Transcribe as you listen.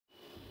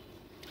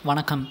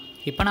வணக்கம்.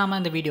 இப்போ நாம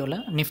இந்த வீடியோவில்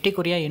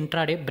நிஃப்டிக்குரிய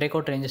இன்ட்ராடே பிரேக்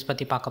அவுட் ரேஞ்சஸ்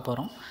பற்றி பார்க்க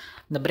போகிறோம்.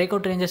 இந்த பிரேக்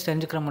அவுட் ரேஞ்சஸ்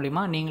தெரிஞ்சுக்கிற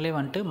மூலிமா நீங்களே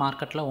வந்துட்டு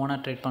மார்க்கெட்டில் ஓனாக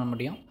ட்ரேட் பண்ண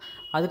முடியும்.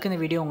 அதுக்கு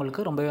இந்த வீடியோ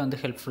உங்களுக்கு ரொம்பவே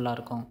ஹெல்ப்ஃபுல்லாக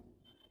இருக்கும்.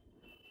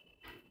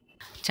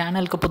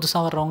 சேனலுக்கு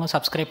புதுசாக வர்றவங்க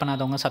சப்ஸ்கிரைப்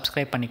பண்ணாதவங்க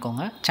சப்ஸ்கிரைப்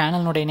பண்ணிக்கோங்க.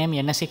 சேனலுடைய name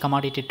NSE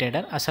commodity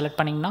trader. Select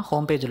பண்ணிங்கன்னா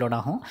ஹோம் பேஜ் லோட்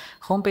ஆகும்.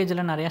 ஹோம்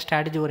பேஜில் நிறையா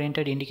strategy orient,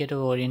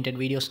 indicator orient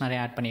videos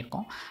நிறைய ஆட்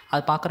பண்ணியிருக்கோம்.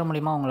 அது பார்க்குற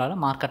மூலிமா உங்களால்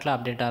மார்க்கெட்டில்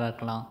அப்டேட்டாக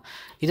இருக்கலாம்.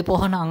 இது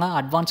போக நாங்கள்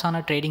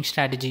அட்வான்ஸான ட்ரேடிங்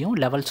ஸ்ட்ராட்டஜியும்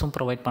லெவல்ஸும்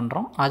ப்ரொவைட்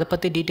பண்ணுறோம். அதை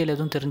பற்றி டீட்டெயில்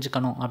எதுவும்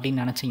தெரிஞ்சுக்கணும்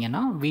அப்படின்னு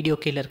நினச்சிங்கன்னா வீடியோ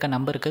கீழே இருக்க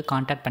நம்பருக்கு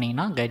கான்டாக்ட்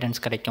பண்ணிங்கன்னா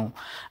கைடன்ஸ் கிடைக்கும்.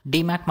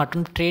 டிமேட்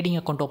மற்றும் ட்ரேடிங்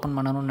அக்கௌண்ட் ஓப்பன்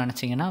பண்ணணும்னு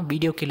நினச்சிங்கன்னா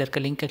வீடியோ கீழே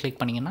இருக்க லிங்க்கை கிளிக்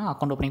பண்ணிங்கன்னா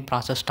அக்கௌண்ட் ஓப்பனிங்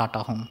ப்ராசஸ் ஸ்டார்ட்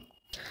ஆகும்.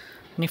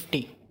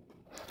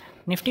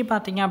 நிஃப்டி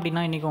பார்த்தீங்க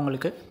அப்படின்னா இன்றைக்கி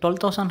உங்களுக்கு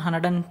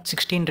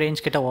 12,116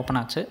 ரேஞ்ச் கிட்ட ஓப்பன்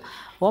ஆச்சு.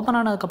 ஓப்பன்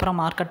ஆனதுக்கப்புறம்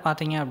மார்க்கெட்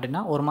பார்த்தீங்க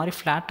அப்படின்னா ஒரு மாதிரி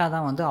ஃப்ளாட்டாக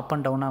தான் அப்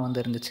அண்ட்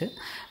டவுனாக இருந்துச்சு.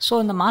 ஸோ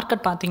இந்த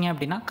மார்க்கெட் பார்த்தீங்க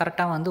அப்படின்னா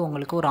கரெக்டாக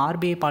உங்களுக்கு ஒரு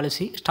RBI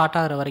பாலிசி ஸ்டார்ட்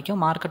ஆகிற வரைக்கும்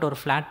மார்க்கெட் ஒரு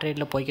ஃப்ளாட்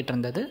ட்ரேடில் போய்கிட்டு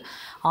இருந்தது.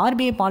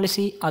 RBI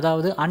பாலிசி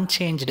அதாவது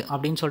அன்சேஞ்ச்டு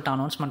அப்படின்னு சொல்லிட்டு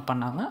அனௌன்ஸ்மெண்ட்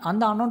பண்ணாங்க.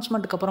 அந்த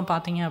அனௌன்ஸ்மெண்ட்டுக்கு அப்புறம்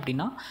பார்த்தீங்க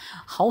அப்படின்னா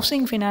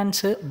ஹவுசிங்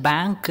ஃபினான்ஸு,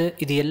 பேங்க்கு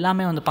இது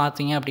எல்லாமே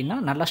பார்த்தீங்க அப்படின்னா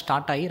நல்லா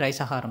ஸ்டார்ட் ஆகி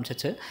ரைஸ் ஆக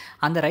ஆரம்பிச்சிச்சு.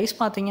 அந்த ரைஸ்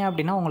பார்த்தீங்க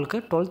அப்படின்னா உங்களுக்கு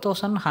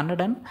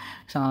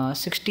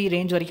 12,160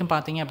 ரேஞ்ச் வரைக்கும்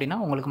பார்த்தீங்க அப்படின்னா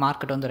உங்களுக்கு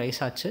மார்க்கெட்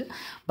ரைஸ் ஆச்சு.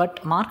 பட்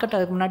மார்க்கெட்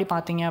அதுக்கு முன்னாடி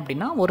பார்த்தீங்க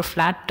அப்படின்னா ஒரு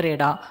ஃப்ளாட்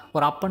ட்ரேடாக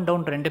ஒரு அப் அண்ட்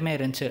டவுன் ரெண்டுமே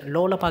இருந்துச்சு.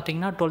 லோவில்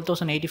பார்த்தீங்கன்னா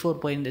 12,084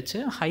 போயிருந்துச்சு,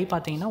 ஹை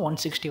பார்த்தீங்கன்னா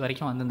 160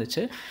 வரைக்கும்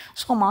வந்துருந்துச்சு.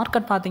 ஸோ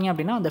மார்க்கெட் பார்த்தீங்க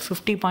அப்படின்னா அந்த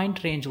 50 பாயிண்ட்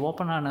ரேஞ்ச்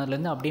ஓப்பன்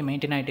ஆனதுலேருந்து அப்படியே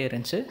மெயின்டைன் ஆகிட்டே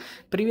இருந்துச்சு.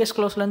 ப்ரீவியஸ்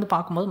க்ளோஸ்லேருந்து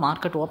பார்க்கும்போது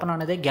மார்க்கெட் ஓப்பன்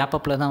ஆனதே கேப்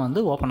அப்பில் தான்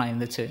ஓப்பன்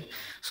ஆகிருந்துச்சு.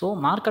 ஸோ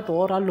மார்க்கெட்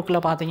ஓவரால்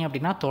லுக்கில் பார்த்தீங்க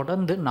அப்படின்னா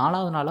தொடர்ந்து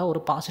 4வது நாளாக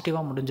ஒரு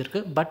பாசிட்டிவாக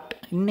முடிஞ்சிருக்கு. பட்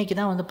இன்றைக்கி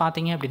தான்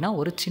பார்த்தீங்க அப்படின்னா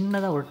ஒரு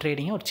சின்னதாக ஒரு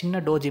ட்ரேடிங்காக ஒரு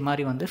சின்ன டோஜி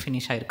மாதிரி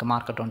ஃபினிஷ் ஆகிருக்கு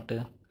மார்க்கெட்.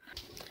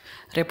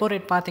 ரெப்போ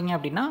ரேட் பார்த்தீங்க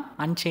அப்படின்னா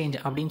அன்சேஞ்ச்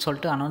அப்படின்னு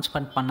சொல்லிட்டு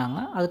அனௌன்ஸ்மெண்ட் பண்ணாங்க.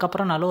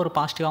 அதுக்கப்புறம் நல்ல ஒரு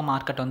பாசிட்டிவாக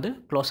மார்க்கெட்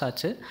க்ளோஸ்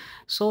ஆச்சு.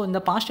 ஸோ இந்த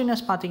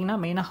பாசிட்டிவ்னஸ் பார்த்தீங்கன்னா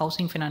மெயினாக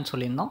ஹவுசிங் ஃபினான்ஸ்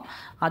சொல்லியிருந்தோம்.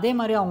 அதே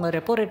மாதிரி அவங்க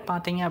ரெப்போ ரேட்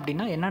பார்த்தீங்க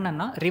அப்படின்னா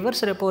என்னென்னா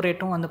ரிவர்ஸ் ரெப்போ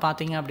ரேட்டும்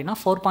பார்த்தீங்க அப்படின்னா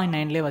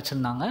 4.9லேயே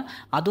வச்சுருந்தாங்க.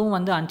 அதுவும்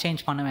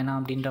அன்சேஞ்ச் பண்ண வேணாம்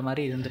அப்படின்ற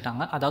மாதிரி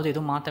இருந்துட்டாங்க. அதாவது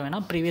எதுவும் மாற்ற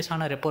வேணாம்,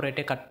 ப்ரீவியஸான ரெப்போ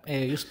ரேட்டே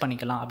யூஸ்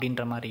பண்ணிக்கலாம்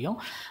அப்படின்ற மாதிரியும்.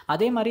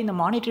 அதே மாதிரி இந்த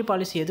மானிட்டரி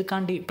பாலிசி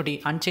எதுக்காண்டி இப்படி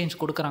அன்சேஞ்ச்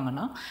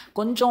கொடுக்குறாங்கன்னா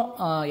கொஞ்சம்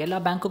எல்லா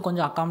பேங்க்கும்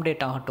கொஞ்சம்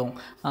அகாமடேட் ஆகட்டும்,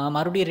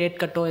 மறுபடியும் ரேட்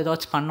கட்டோ ஏதோ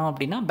பண்ணோம்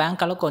அப்படின்னா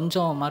பேங்க்கால்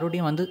கொஞ்சம்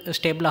மறுபடியும்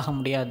ஸ்டேபிள் ஆக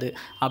முடியாது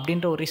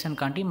அப்படின்ற ஒரு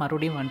ரீசன்காண்டி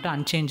மறுபடியும்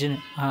அன்சேஞ்சு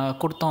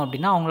கொடுத்தோம்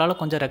அப்படின்னா அவங்களால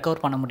கொஞ்சம்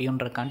ரெக்கவர் பண்ண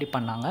முடியுன்றக்காண்டி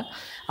பண்ணாங்க.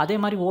 அதே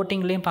மாதிரி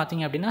ஓட்டிங்லேயும்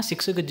பார்த்தீங்க அப்படின்னா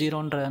 6க்கு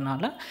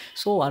 0ன்றதுனால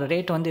ஸோ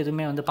ரேட்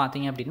எதுவுமே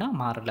பார்த்தீங்க அப்படின்னா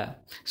மாறலை.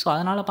 ஸோ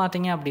அதனால்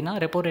பார்த்தீங்க அப்படின்னா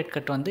ரெப்போ ரேட்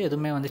கட்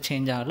எதுவுமே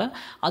சேஞ்ச் ஆகலை.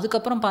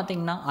 அதுக்கப்புறம்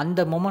பார்த்தீங்கன்னா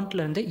அந்த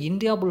மொமெண்ட்லேருந்து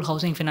இந்தியா புல்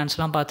ஹவுசிங்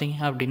ஃபினான்ஸ்லாம் பார்த்தீங்க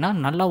அப்படின்னா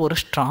நல்லா ஒரு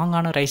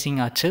ஸ்ட்ராங்கான ரைசிங்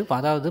ஆச்சு.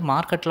 அதாவது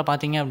மார்க்கெட்டில்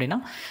பார்த்தீங்க அப்படின்னா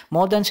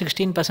மோர் தேன்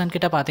 16%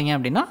 கிட்ட பார்த்தீங்க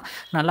அப்படின்னா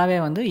நல்லாவே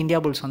இந்தியா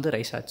புல்ஸ்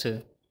ரைஸ் ஆச்சு.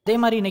 அதே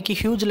மாதிரி இன்றைக்கி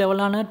ஹியூஜ்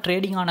லெவலான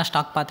ட்ரேடிங்கான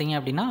ஸ்டாக் பார்த்தீங்க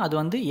அப்படின்னா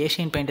அது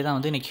ஏஷியன் பெயிண்ட்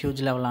தான் இன்றைக்கி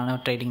ஹியூஜ் லெவலான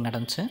ட்ரேடிங்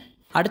நடந்துச்சு.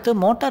 அடுத்து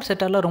மோட்டார்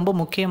செக்டரில் ரொம்ப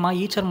முக்கியமாக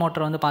ஈச்சர்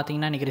மோட்டர்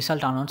பார்த்தீங்கன்னா இன்றைக்கி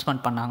ரிசல்ட்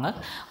அனௌன்ஸ்மெண்ட் பண்ணாங்க.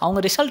 அவங்க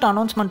ரிசல்ட்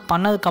அனௌன்ஸ்மெண்ட்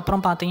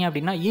பண்ணதுக்கப்புறம் பார்த்தீங்க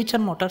அப்படின்னா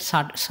ஈச்சர் மோட்டார்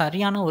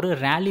சரியான ஒரு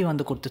ரேலி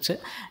கொடுத்துச்சு.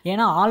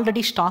 ஏன்னா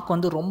ஆல்ரெடி ஸ்டாக்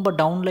ரொம்ப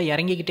டவுனில்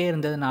இறங்கிக்கிட்டே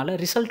இருந்ததுனால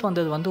ரிசல்ட்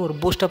வந்தது ஒரு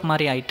பூஸ்டப்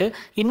மாதிரி ஆகிட்டு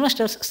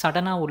இன்வெஸ்டர்ஸ்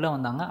சடனாக உள்ளே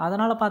வந்தாங்க.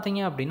 அதனால்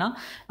பார்த்தீங்க அப்படின்னா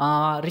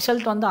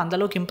ரிசல்ட்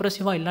அந்தளவுக்கு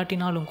இம்ப்ரெசிவாக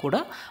இல்லாட்டினாலும்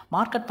கூட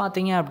மார்க்கெட்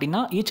பார்த்தீங்க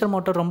அப்படின்னா ஈச்சர்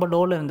மோட்டர் ரொம்ப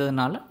லோவில்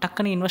இருந்ததுனால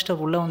டக்குன்னு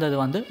இன்வெஸ்டர் உள்ளே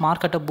வந்தது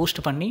மார்க்கெட்டை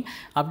பூஸ்ட் பண்ணி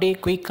அப்படியே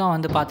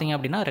குயிக்காக பார்த்தீங்க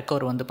அப்படின்னா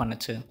ரெக்கவர் பண்ணுச்சு.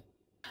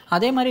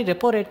 அதே மாதிரி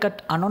ரெப்போ ரேட் கட்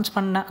அனௌன்ஸ்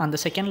பண்ண அந்த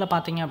செகண்டில்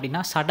பார்த்தீங்க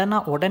அப்படின்னா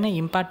சடனாக உடனே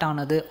இம்பேக்ட்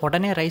ஆனது,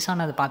 உடனே ரைஸ்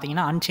ஆனது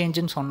பார்த்தீங்கன்னா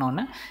அன்சேஞ்சுன்னு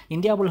சொன்னோன்னே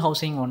இந்தியா புல்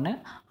ஹவுசிங் ஒன்று,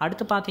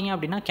 அடுத்து பார்த்தீங்க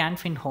அப்படின்னா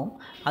கேன்ஃபின் ஹோம்,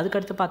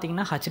 அதுக்கடுத்து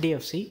பார்த்தீங்கன்னா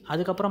HDFC,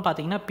 அதுக்கப்புறம்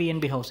பார்த்தீங்கன்னா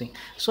PNB ஹவுசிங்.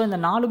 ஸோ இந்த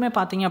நாலுமே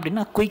பார்த்தீங்க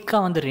அப்படின்னா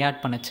குயிக்காக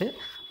ரியாக்ட் பண்ணுச்சு.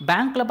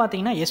 பேங்க்கில்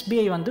பார்த்தீங்கன்னா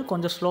SBI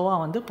கொஞ்சம்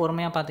ஸ்லோவாக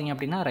பொறுமையாக பார்த்தீங்க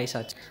அப்படின்னா ரைஸ்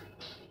ஆச்சு.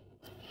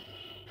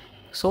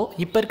 ஸோ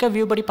இப்போ இருக்க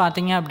வியூ படி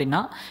பார்த்தீங்க அப்படின்னா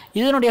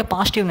இதனுடைய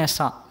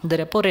பாசிட்டிவ்னஸ்ஸாக இந்த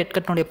ரெப்போ ரேட்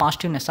கட்டினுடைய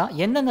பாசிட்டிவ்னஸ்ஸாக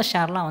எந்தெந்த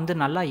ஷேர்லாம்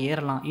நல்லா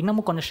ஏறலாம்,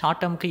 இன்னமும் கொஞ்சம் ஷார்ட்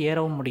டேர்முக்கு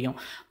ஏறவும் முடியும்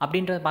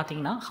அப்படின்றது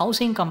பார்த்தீங்கன்னா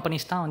ஹவுசிங்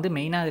கம்பெனிஸ் தான்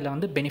மெயினாக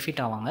இதில்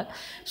பெனிஃபிட் ஆவாங்க.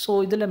 ஸோ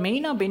இதில்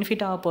மெயினாக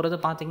பெனிஃபிட் ஆக போகிறது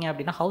பார்த்தீங்க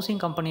அப்படின்னா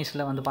ஹவுசிங்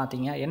கம்பெனிஸில்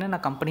பார்த்தீங்க என்னென்ன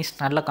கம்பெனிஸ்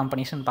நல்ல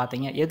கம்பெனிஸ்ன்னு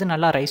பார்த்தீங்க, எது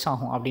நல்லா ரைஸ்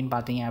ஆகும் அப்படின்னு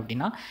பார்த்தீங்க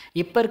அப்படின்னா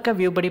இப்போ இருக்க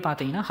வியூ படி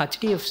பார்த்தீங்கன்னா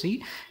HDFC,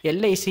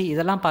 LIC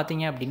இதெல்லாம்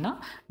பார்த்தீங்க அப்படின்னா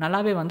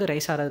நல்லாவே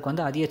ரைஸ்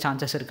ஆகிறதுக்கு அதிக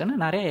சான்சஸ் இருக்குன்னு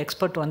நிறைய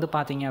எக்ஸ்பர்ட்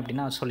பார்த்தீங்க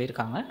அப்படின்னா சொல்லியிருக்காங்க.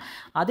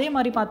 அதே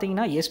மாதிரி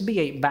பார்த்தீங்கன்னா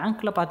SBI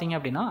பேங்க்கில் பார்த்தீங்க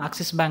அப்படின்னா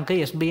ஆக்சிஸ் பேங்க்கு,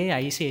 SBI,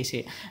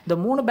 ICICI இந்த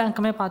 3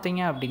 பேங்க்குமே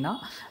பார்த்தீங்க அப்படின்னா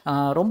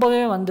ரொம்பவே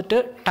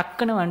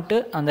டக்குன்னு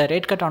அந்த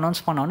ரேட் கட்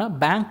அனௌன்ஸ் பண்ணோன்னா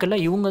பேங்க்கில்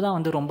இவங்க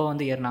தான் ரொம்ப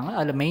ஏறினாங்க.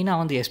 அதில்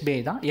மெயினாக SBI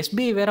தான்.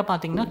 SBI வேறு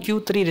பார்த்தீங்கன்னா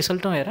Q3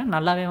 ரிசல்ட்டும் வேறு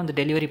நல்லாவே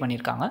டெலிவரி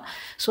பண்ணியிருக்காங்க.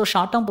 ஸோ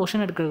ஷார்ட் டேர்ம்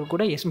போர்ஷன் எடுக்கிறது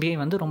கூட SBI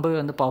ரொம்பவே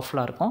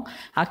பவர்ஃபுல்லாக இருக்கும்.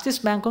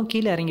 ஆக்சிஸ் பேங்க்கும்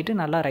கீழே இறங்கிட்டு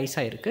நல்லா ரைஸ்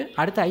ஆகிருக்கு.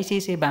 அடுத்து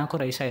ICICI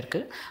பேங்க்கும் ரைஸ்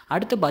ஆகிருக்கு.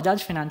 அடுத்து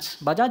பஜாஜ்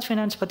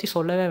ஃபினான்ஸ் பற்றி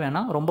சொல்லவே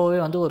வேணாம், ரொம்பவே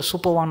ஒரு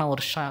சூப்பரான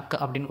ஒரு ஸ்டாக்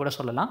அப்படின்னு கூட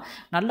சொல்லலாம்.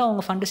 நல்லா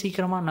உங்கள் ஃபண்டு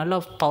சீக்கிரமாக நல்லா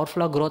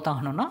பவர்ஃபுல்லாக க்ரோத்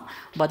ஆகணும்னா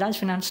பஜாஜ்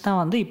ஃபினான்ஸ் தான்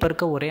வந்து இப்போ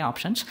இருக்க ஒரே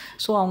ஆப்ஷன்ஸ்.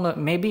 ஸோ அவங்க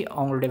மேபி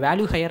அவங்களுடைய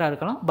வேல்யூ ஹையராக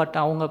இருக்கலாம், பட்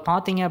அவங்க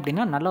பார்த்தீங்க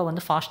அப்படின்னா நல்லா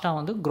வந்து ஃபாஸ்ட்டாக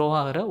வந்து க்ரோ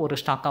ஆகிற ஒரு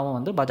ஸ்டாக்காகவும்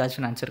வந்து பஜாஜ்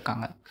ஃபினான்ஸ்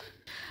இருக்காங்க.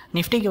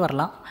 நிஃப்டிக்கு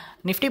வரலாம்.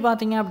 நிஃப்டி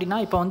பார்த்தீங்க அப்படின்னா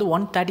இப்போ வந்து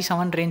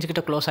 137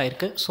 ரேஞ்சுக்கிட்ட க்ளோஸ்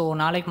ஆயிருக்கு. ஸோ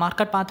நாளைக்கு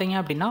மார்க்கெட் பார்த்தீங்க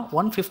அப்படின்னா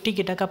 150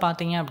 கிட்டக்க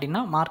பார்த்தீங்க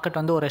அப்படின்னா மார்க்கெட்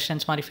வந்து ஒரு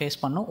ரெசிஸ்டன்ஸ் மாதிரி ஃபேஸ்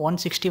பண்ணும்.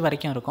 160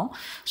 வரைக்கும் இருக்கும்.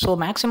 ஸோ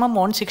மேக்ஸிமம்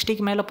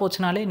 160க்கு மேலே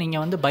போச்சுனாலே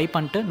நீங்கள் வந்து பை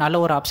பண்ணிட்டு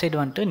நல்ல ஒரு அப்சைடு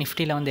வந்துட்டு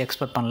நிஃப்டியில் வந்து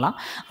எக்ஸ்பெக்ட் பண்ணலாம்.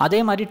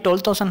 அதே மாதிரி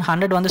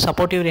 12,100 வந்து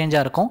சப்போர்ட்டிவ்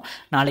ரேஞ்சாக இருக்கும்.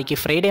 நாளைக்கு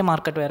ஃப்ரைடே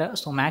மார்க்கெட் வேறு.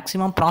 ஸோ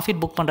மேக்ஸிமம்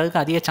ப்ராஃபிட் புக்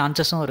பண்ணுறதுக்கு அதிக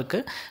சான்சஸும்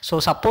இருக்குது.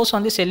 ஸோ சப்போஸ்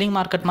வந்து செல்லிங்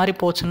மார்க்கெட் மாதிரி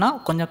போச்சுன்னா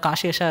கொஞ்சம்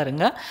காஷியஸாக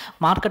இருங்க.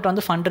 மார்க்கெட்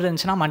வந்து ஃபண்ட்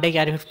இருந்துச்சுன்னா மண்டே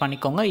கேரி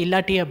பண்ணிக்கோங்க.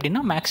 இல்லாட்டி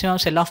அப்படின்னா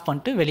மேக்ஸிமம் செல் ஆஃப்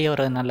பண்ணிட்டு வெளியே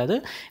வர்றது நல்லது.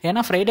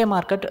 ஏன்னா ஃப்ரைடே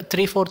மார்க்கெட்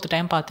 3/4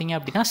 டைம் பார்த்தீங்க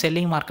அப்படின்னா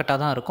செல்லிங் மார்க்கெட்டாக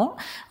தான் இருக்கும்.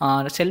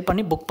 செல்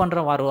பண்ணி புக்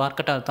பண்ணுற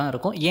மார்க்கெட்டாக தான்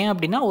இருக்கும். ஏன்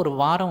அப்படின்னா ஒரு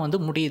வாரம் வந்து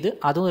முடியுது,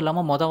 அதுவும்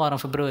இல்லாமல் மொதல்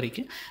வாரம்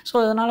பிப்ரவரிக்கு. ஸோ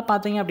அதனால்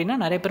பார்த்தீங்க அப்படின்னா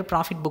நிறைய பேர்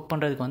ப்ராஃபிட் புக்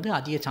பண்ணுறதுக்கு வந்து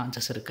அதிக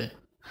சான்சஸ் இருக்குது.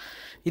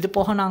 இது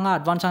போக நாங்கள்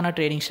அட்வான்ஸான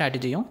ட்ரேடிங்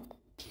ஸ்ட்ராட்டஜியும்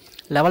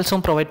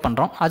லெவல்ஸும் ப்ரொவைட்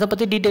பண்ணுறோம். அதை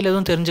பற்றி டீட்டெயில்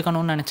எதுவும்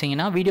தெரிஞ்சுக்கணும்னு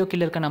நினச்சிங்கன்னா வீடியோ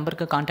கீழே இருக்க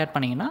நம்பருக்கு கான்டாக்ட்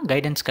பண்ணிங்கன்னா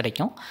கைடன்ஸ்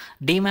கிடைக்கும்.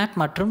 டிமேட்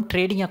மற்றும்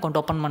ட்ரேடிங் அக்கௌண்ட்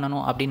ஓப்பன்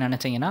பண்ணணும் அப்படின்னு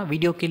நினச்சிங்கன்னா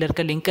வீடியோ கீழே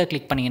இருக்க லிங்க்கை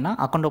கிளிக் பண்ணிங்கன்னா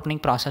அக்கௌண்ட்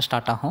ஓப்பனிங் ப்ராசஸ்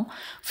ஸ்டார்ட் ஆகும்.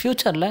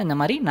 ஃப்யூச்சரில் இந்த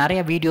மாதிரி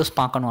நிறைய வீடியோஸ்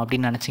பார்க்கணும்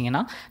அப்படின்னு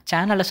நினச்சிங்கன்னா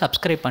சேனலை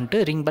சப்ஸ்கிரைப் பண்ணிட்டு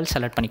ரிங் பெல்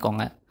செலக்ட்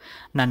பண்ணிக்கோங்க.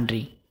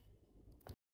 நன்றி.